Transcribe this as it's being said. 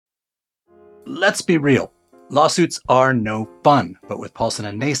Let's be real. Lawsuits are no fun, but with Paulson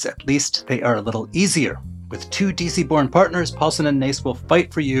and Nace, at least they are a little easier. With two DC-born partners, Paulson and Nace will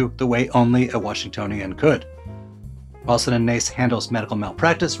fight for you the way only a Washingtonian could. Paulson and Nace handles medical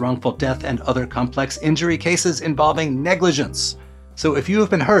malpractice, wrongful death, and other complex injury cases involving negligence. So if you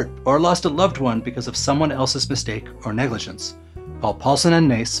have been hurt or lost a loved one because of someone else's mistake or negligence, call Paulson and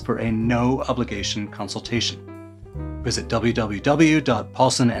Nace for a no-obligation consultation. Visit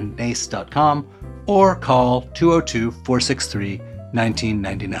www.paulsonandnace.com or call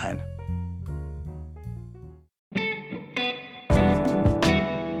 202-463-1999.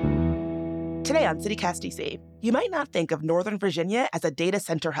 Today on CityCast DC, you might not think of Northern Virginia as a data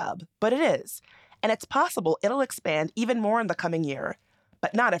center hub, but it is. And it's possible it'll expand even more in the coming year.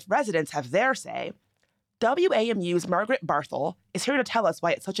 But not if residents have their say. WAMU's Margaret Barthel is here to tell us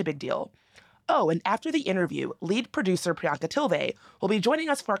why it's such a big deal. Oh, and after the interview, lead producer Priyanka Tilve will be joining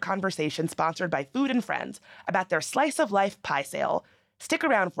us for a conversation sponsored by Food and Friends about their Slice of Life pie sale. Stick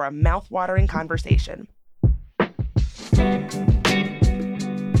around for a mouth-watering conversation.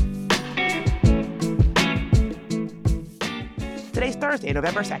 Today's Thursday,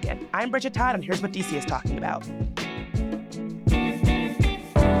 November 2nd. I'm Bridget Todd, and here's what DC is talking about.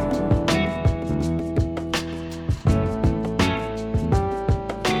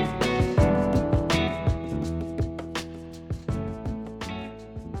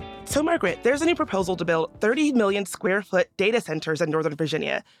 So, Margaret, there's a new proposal to build 30 million square foot data centers in Northern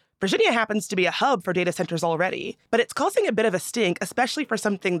Virginia. Virginia happens to be a hub for data centers already, but it's causing a bit of a stink, especially for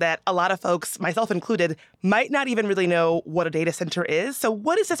something that a lot of folks, myself included, might not even really know what a data center is. So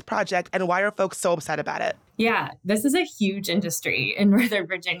what is this project and why are folks so upset about it? Yeah, this is a huge industry in Northern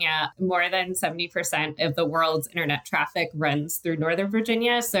Virginia. More than 70% of the world's internet traffic runs through Northern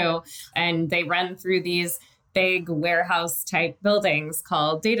Virginia. And they run through these big warehouse type buildings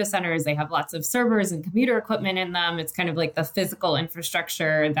called data centers. They have lots of servers and computer equipment in them. It's kind of like the physical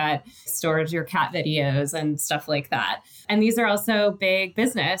infrastructure that stores your cat videos and stuff like that. And these are also big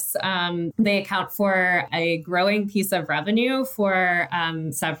business. They account for a growing piece of revenue for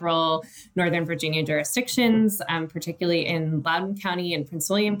several Northern Virginia jurisdictions, particularly in Loudoun County and Prince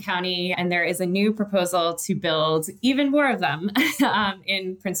William County. And there is a new proposal to build even more of them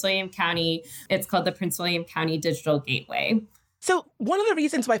in Prince William County. It's called the Prince William County Digital Gateway. So one of the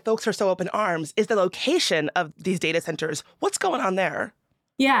reasons why folks are so open arms is the location of these data centers. What's going on there?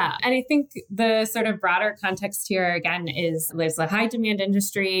 Yeah. And I think the sort of broader context here, again, is there's a high demand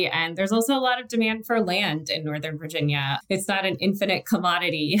industry and there's also a lot of demand for land in Northern Virginia. It's not an infinite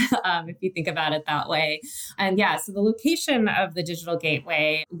commodity, if you think about it that way. And yeah, so the location of the Digital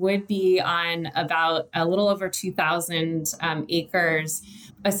Gateway would be on about a little over 2,000 acres,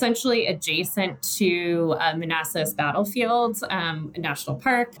 essentially adjacent to Manassas Battlefield, a national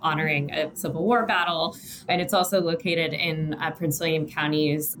park honoring a Civil War battle. And it's also located in Prince William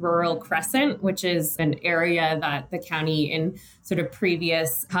County's rural crescent, which is an area that the county in sort of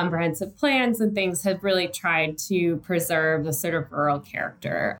previous comprehensive plans and things have really tried to preserve the sort of rural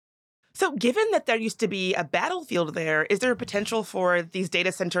character. So given that there used to be a battlefield there, is there a potential for these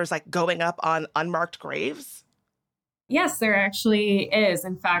data centers like going up on unmarked graves? Yes, there actually is.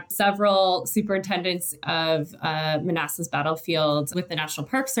 In fact, several superintendents of Manassas Battlefield with the National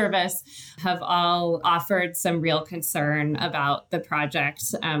Park Service have all offered some real concern about the project.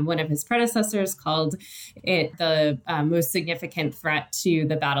 One of his predecessors called it the most significant threat to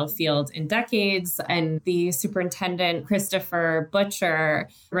the battlefield in decades. And the superintendent, Christopher Butcher,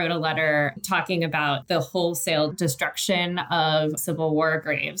 wrote a letter talking about the wholesale destruction of Civil War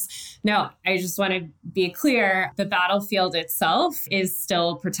graves. Now, I just want to be clear, the battlefield itself is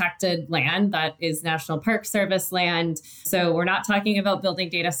still protected land that is National Park Service land. So we're not talking about building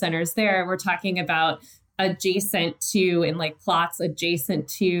data centers there. We're talking about adjacent to, in like plots adjacent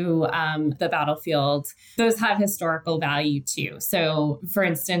to the battlefield. Those have historical value too. So for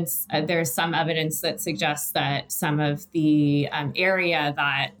instance, there's some evidence that suggests that some of the area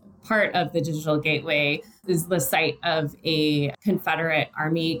that part of the Digital Gateway is the site of a Confederate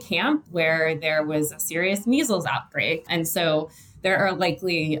Army camp where there was a serious measles outbreak. And so there are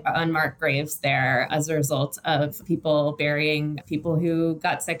likely unmarked graves there as a result of people burying people who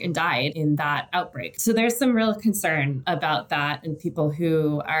got sick and died in that outbreak. So there's some real concern about that and people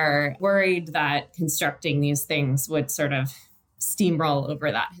who are worried that constructing these things would sort of steamroll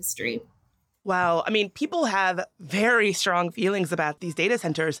over that history. Wow. I mean, people have very strong feelings about these data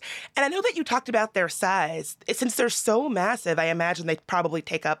centers. And I know that you talked about their size. Since they're so massive, I imagine they probably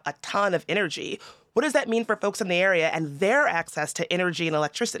take up a ton of energy. What does that mean for folks in the area and their access to energy and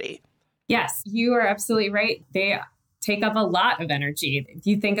electricity? Yes, you are absolutely right. They take up a lot of energy. If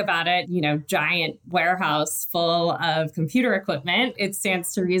you think about it, giant warehouse full of computer equipment, it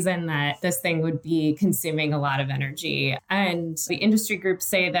stands to reason that this thing would be consuming a lot of energy. And the industry groups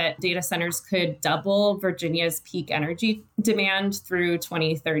say that data centers could double Virginia's peak energy demand through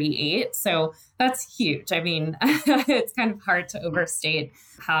 2038. So that's huge. I mean, it's kind of hard to overstate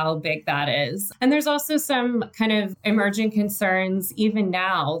how big that is. And there's also some kind of emerging concerns even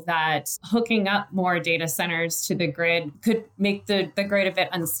now that hooking up more data centers to the grid could make the grid a bit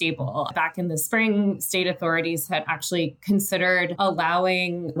unstable. Back in the spring, state authorities had actually considered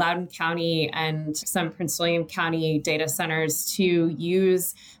allowing Loudoun County and some Prince William County data centers to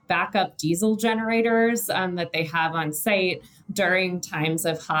use backup diesel generators that they have on site during times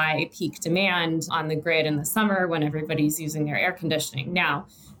of high peak demand on the grid in the summer when everybody's using their air conditioning. Now,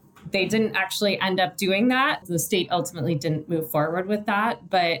 they didn't actually end up doing that. The state ultimately didn't move forward with that.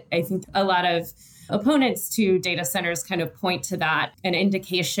 But I think a lot of opponents to data centers kind of point to that, an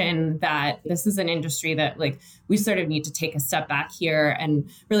indication that this is an industry that we sort of need to take a step back here and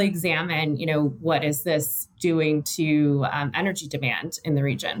really examine, what is this doing to energy demand in the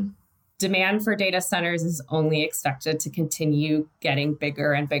region. Demand for data centers is only expected to continue getting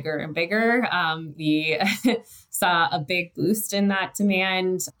bigger and bigger and bigger. We saw a big boost in that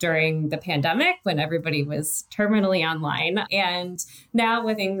demand during the pandemic when everybody was terminally online. And now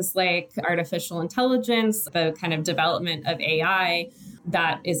with things like artificial intelligence, the kind of development of AI,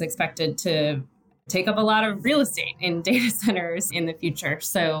 that is expected to take up a lot of real estate in data centers in the future.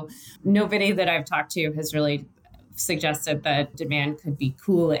 So nobody that I've talked to has really suggested that demand could be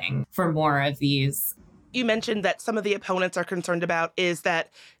cooling for more of these. You mentioned that some of the opponents are concerned about is that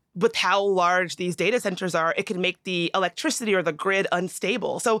with how large these data centers are, it can make the electricity or the grid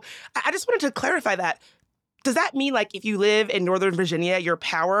unstable. So I just wanted to clarify that. Does that mean if you live in Northern Virginia, your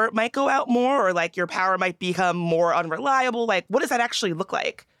power might go out more or your power might become more unreliable? What does that actually look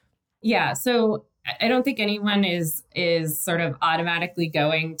like? Yeah, so I don't think anyone is sort of automatically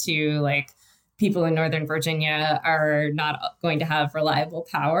going to people in Northern Virginia are not going to have reliable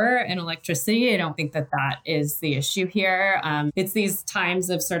power and electricity. I don't think that is the issue here. It's these times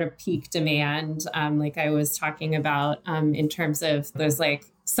of sort of peak demand, like I was talking about in terms of those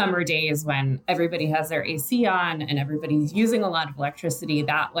summer days when everybody has their AC on and everybody's using a lot of electricity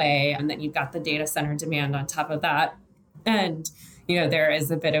that way. And then you've got the data center demand on top of that. And there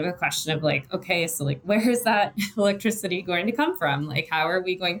is a bit of a question of okay, so where is that electricity going to come from? How are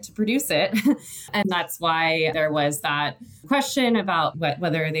we going to produce it? And that's why there was that question about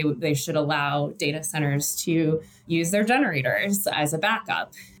whether they should allow data centers to use their generators as a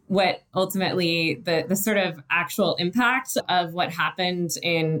backup. What ultimately the sort of actual impact of what happened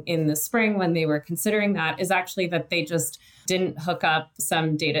in the spring when they were considering that is actually that they just didn't hook up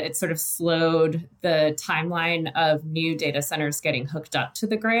some data. It sort of slowed the timeline of new data centers getting hooked up to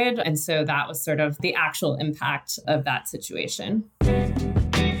the grid. And so that was sort of the actual impact of that situation.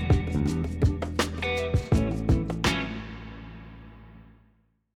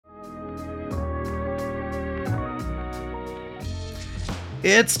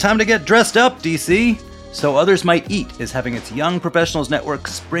 It's time to get dressed up, DC! So Others Might Eat is having its Young Professionals Network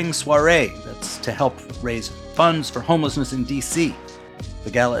Spring Soiree. That's to help raise funds for homelessness in DC. The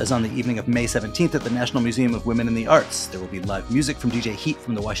gala is on the evening of May 17th at the National Museum of Women in the Arts. There will be live music from DJ Heat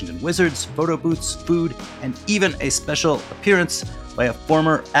from the Washington Wizards, photo booths, food, and even a special appearance by a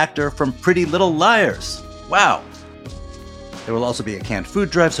former actor from Pretty Little Liars. Wow! There will also be a canned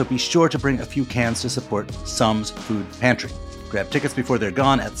food drive, so be sure to bring a few cans to support Sum's Food Pantry. Grab tickets before they're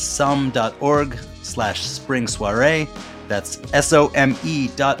gone at some.org/spring soiree. That's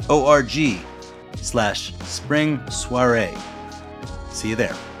some.org/spring soiree. See you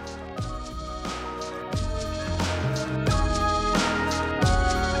there.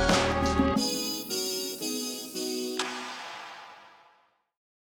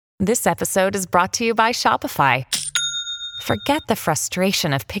 This episode is brought to you by Shopify. Forget the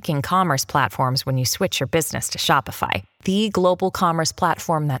frustration of picking commerce platforms when you switch your business to Shopify, the global commerce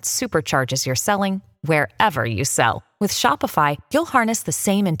platform that supercharges your selling wherever you sell. With Shopify, you'll harness the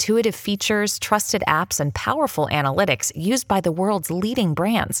same intuitive features, trusted apps, and powerful analytics used by the world's leading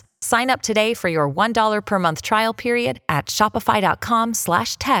brands. Sign up today for your $1 per month trial period at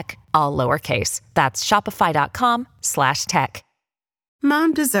shopify.com/tech, all lowercase. That's shopify.com/tech.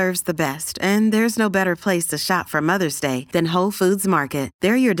 Mom deserves the best, and there's no better place to shop for Mother's Day than Whole Foods Market.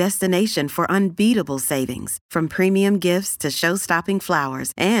 They're your destination for unbeatable savings, from premium gifts to show-stopping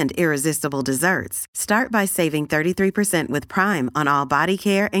flowers and irresistible desserts. Start by saving 33% with Prime on all body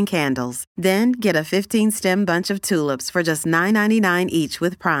care and candles. Then get a 15-stem bunch of tulips for just $9.99 each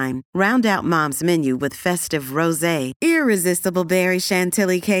with Prime. Round out Mom's menu with festive rosé, irresistible berry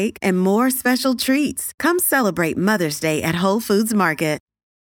chantilly cake, and more special treats. Come celebrate Mother's Day at Whole Foods Market.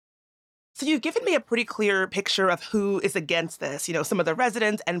 So you've given me a pretty clear picture of who is against this, some of the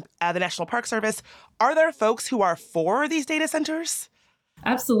residents and the National Park Service. Are there folks who are for these data centers?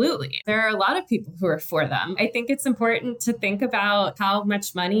 Absolutely. There are a lot of people who are for them. I think it's important to think about how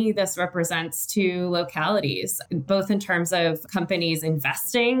much money this represents to localities, both in terms of companies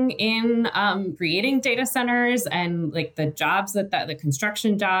investing in creating data centers and like the jobs the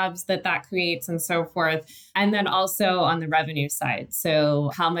construction jobs that creates and so forth. And then also on the revenue side. So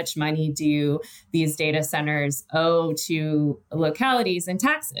how much money do these data centers owe to localities in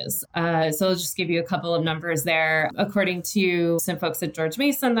taxes? So I'll just give you a couple of numbers there. According to some folks at George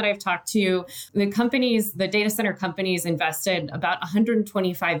Mason that I've talked to, the data center companies invested about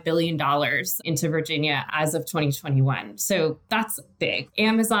 $125 billion into Virginia as of 2021. So that's big.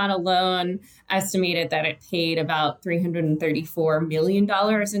 Amazon alone estimated that it paid about $334 million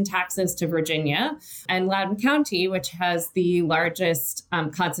in taxes to Virginia. And Loudoun County, which has the largest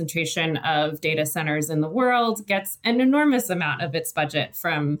concentration of data centers in the world, gets an enormous amount of its budget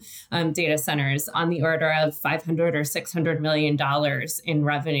from data centers on the order of $500 or $600 million in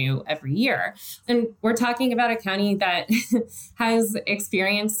revenue every year. And we're talking about a county that has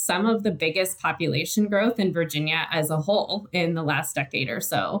experienced some of the biggest population growth in Virginia as a whole in the last decade or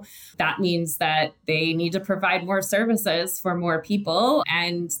so. That means that they need to provide more services for more people,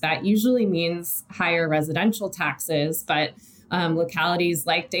 and that usually means higher residential taxes, but localities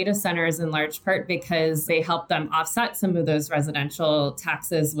like data centers in large part because they help them offset some of those residential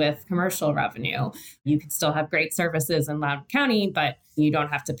taxes with commercial revenue. You can still have great services in Loudoun County, but you don't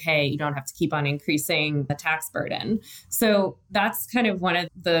have to pay, you don't have to keep on increasing the tax burden. So that's kind of one of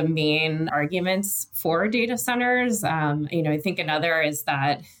the main arguments for data centers. I think another is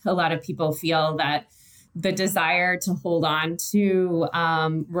that a lot of people feel that the desire to hold on to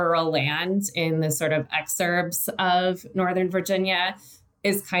rural land in the sort of exurbs of Northern Virginia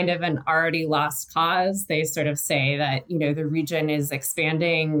is kind of an already lost cause. They sort of say that, the region is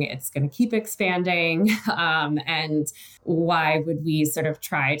expanding, it's going to keep expanding. And why would we sort of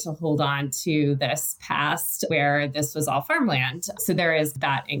try to hold on to this past where this was all farmland? So there is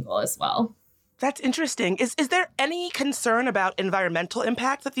that angle as well. That's interesting. Is there any concern about environmental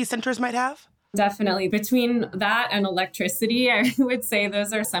impact that these centers might have? Definitely. Between that and electricity, I would say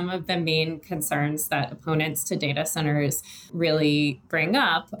those are some of the main concerns that opponents to data centers really bring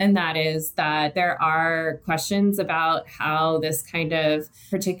up. And that is that there are questions about how this kind of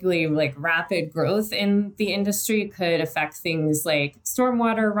particularly like rapid growth in the industry could affect things like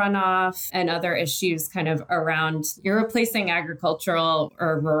stormwater runoff and other issues kind of around you're replacing agricultural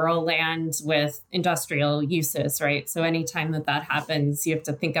or rural land with industrial uses, right? So anytime that happens, you have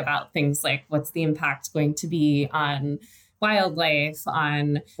to think about things like what's the impact going to be on wildlife,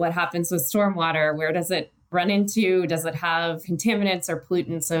 on what happens with stormwater, where does it run into? Does it have contaminants or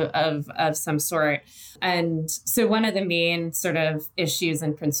pollutants of some sort? And so one of the main sort of issues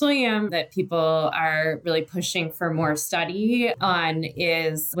in Prince William that people are really pushing for more study on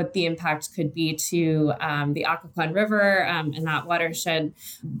is what the impact could be to the Occoquan River. And that watershed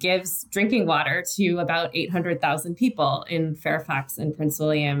gives drinking water to about 800,000 people in Fairfax and Prince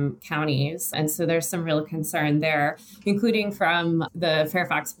William counties. And so there's some real concern there, including from the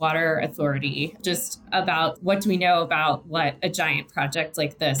Fairfax Water Authority, just about what do we know about what a giant project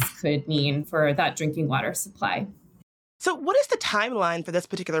like this could mean for that drinking water supply. So what is the timeline for this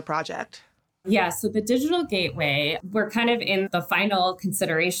particular project? Yeah, so the digital gateway, we're kind of in the final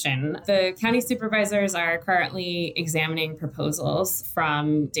consideration. The county supervisors are currently examining proposals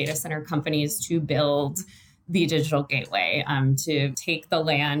from data center companies to build the digital gateway, to take the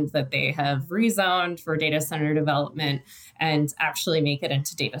land that they have rezoned for data center development and actually make it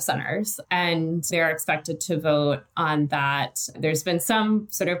into data centers. And they're expected to vote on that. There's been some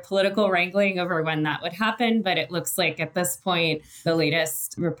sort of political wrangling over when that would happen, but it looks like at this point, the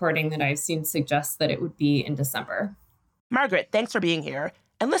latest reporting that I've seen suggests that it would be in December. Margaret, thanks for being here.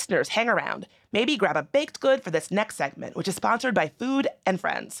 And listeners, hang around. Maybe grab a baked good for this next segment, which is sponsored by Food and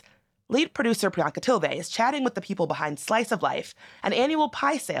Friends. Lead producer Priyanka Tilve is chatting with the people behind Slice of Life, an annual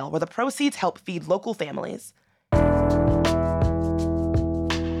pie sale where the proceeds help feed local families.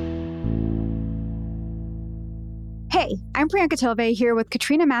 Hey, Hi, I'm Priyanka Tilve here with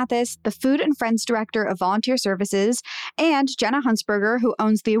Katrina Mathis, the Food and Friends Director of Volunteer Services, and Jenna Huntsberger, who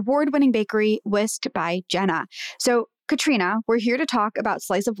owns the award-winning bakery Whisked by Jenna. So, Katrina, we're here to talk about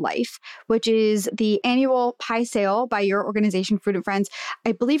Slice of Life, which is the annual pie sale by your organization, Food and Friends.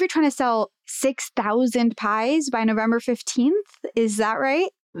 I believe you're trying to sell 6,000 pies by November 15th. Is that right?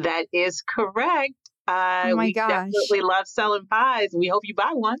 That is correct. Oh my we gosh. definitely love selling pies. We hope you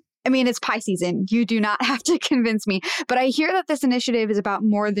buy one. I mean, it's pie season. You do not have to convince me. But I hear that this initiative is about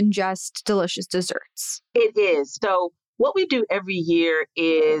more than just delicious desserts. It is. So what we do every year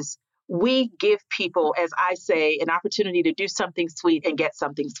is we give people, as I say, an opportunity to do something sweet and get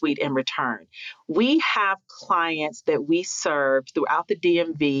something sweet in return. We have clients that we serve throughout the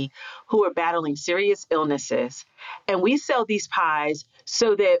DMV who are battling serious illnesses, and we sell these pies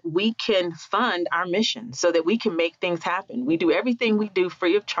so that we can fund our mission, so that we can make things happen. We do everything we do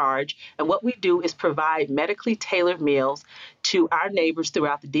free of charge, and what we do is provide medically tailored meals to our neighbors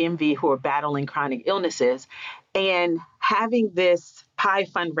throughout the DMV who are battling chronic illnesses. And having this pie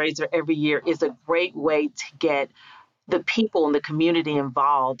fundraiser every year is a great way to get the people in the community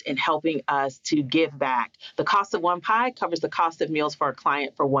involved in helping us to give back. The cost of one pie covers the cost of meals for a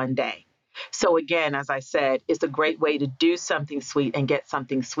client for one day. So again, as I said, it's a great way to do something sweet and get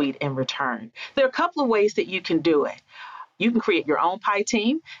something sweet in return. There are a couple of ways that you can do it. You can create your own pie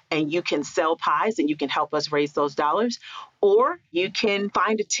team and you can sell pies and you can help us raise those dollars. Or you can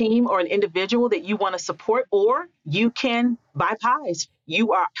find a team or an individual that you want to support, or you can buy pies.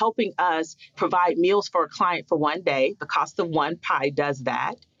 You are helping us provide meals for a client for one day. The cost of one pie does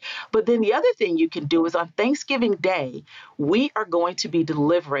that. But then the other thing you can do is on Thanksgiving Day, we are going to be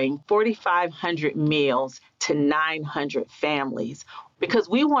delivering 4,500 meals to 900 families because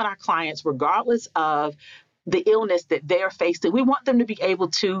we want our clients, regardless of the illness that they're facing, we want them to be able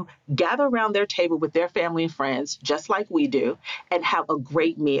to gather around their table with their family and friends, just like we do, and have a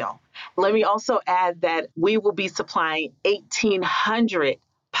great meal. Let me also add that we will be supplying 1,800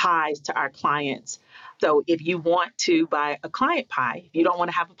 pies to our clients. So if you want to buy a client pie, if you don't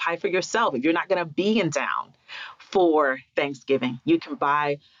want to have a pie for yourself, if you're not going to be in town for Thanksgiving, you can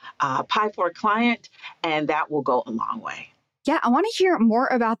buy a pie for a client, and that will go a long way. Yeah, I want to hear more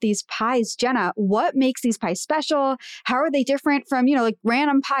about these pies. Jenna, what makes these pies special? How are they different from, like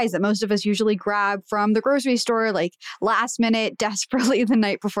random pies that most of us usually grab from the grocery store, like last minute, desperately the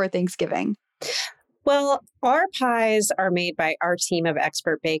night before Thanksgiving? Well, our pies are made by our team of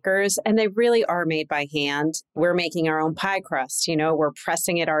expert bakers, and they really are made by hand. We're making our own pie crust. We're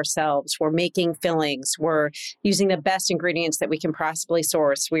pressing it ourselves. We're making fillings. We're using the best ingredients that we can possibly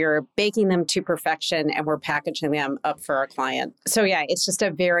source. We are baking them to perfection, and we're packaging them up for our client. So yeah, it's just a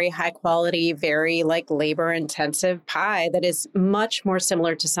very high quality, very labor intensive pie that is much more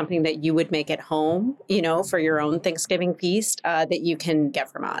similar to something that you would make at home, for your own Thanksgiving feast that you can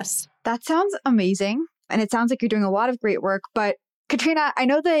get from us. That sounds amazing. And it sounds like you're doing a lot of great work. But Katrina, I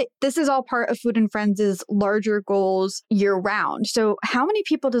know that this is all part of Food and Friends' larger goals year round. So how many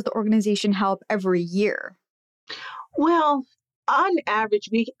people does the organization help every year? Well, on average,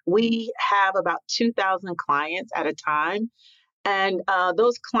 we have about 2,000 clients at a time. And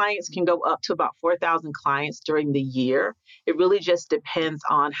those clients can go up to about 4,000 clients during the year. It really just depends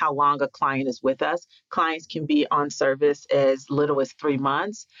on how long a client is with us. Clients can be on service as little as 3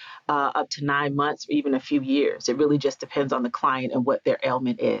 months, up to 9 months, or even a few years. It really just depends on the client and what their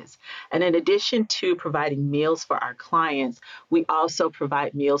ailment is. And in addition to providing meals for our clients, we also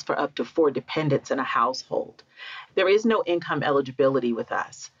provide meals for up to 4 dependents in a household. There is no income eligibility with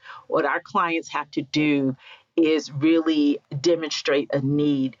us. What our clients have to do is really demonstrate a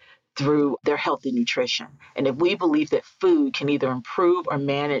need through their health and nutrition. And if we believe that food can either improve or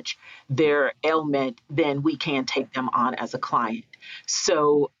manage their ailment, then we can take them on as a client.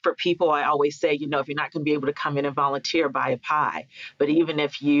 So for people, I always say, if you're not going to be able to come in and volunteer, buy a pie. But even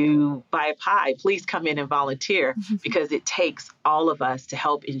if you buy a pie, please come in and volunteer because it takes all of us to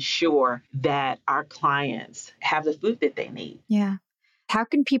help ensure that our clients have the food that they need. Yeah. How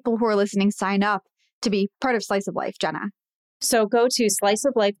can people who are listening sign up to be part of Slice of Life, Jenna? So go to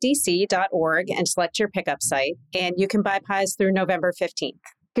sliceoflifedc.org and select your pickup site, and you can buy pies through November 15th.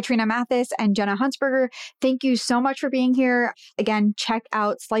 Katrina Mathis and Jenna Huntsberger, thank you so much for being here. Again, check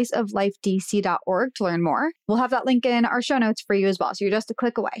out sliceoflifedc.org to learn more. We'll have that link in our show notes for you as well, so you're just a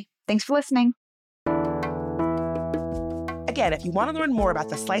click away. Thanks for listening. Again, if you want to learn more about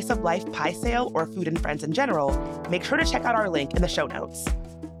the Slice of Life pie sale or Food and Friends in general, make sure to check out our link in the show notes.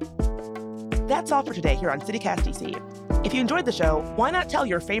 That's all for today here on CityCast DC. If you enjoyed the show, why not tell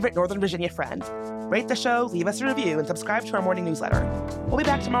your favorite Northern Virginia friend? Rate the show, leave us a review, and subscribe to our morning newsletter. We'll be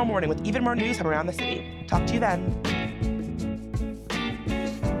back tomorrow morning with even more news from around the city. Talk to you then.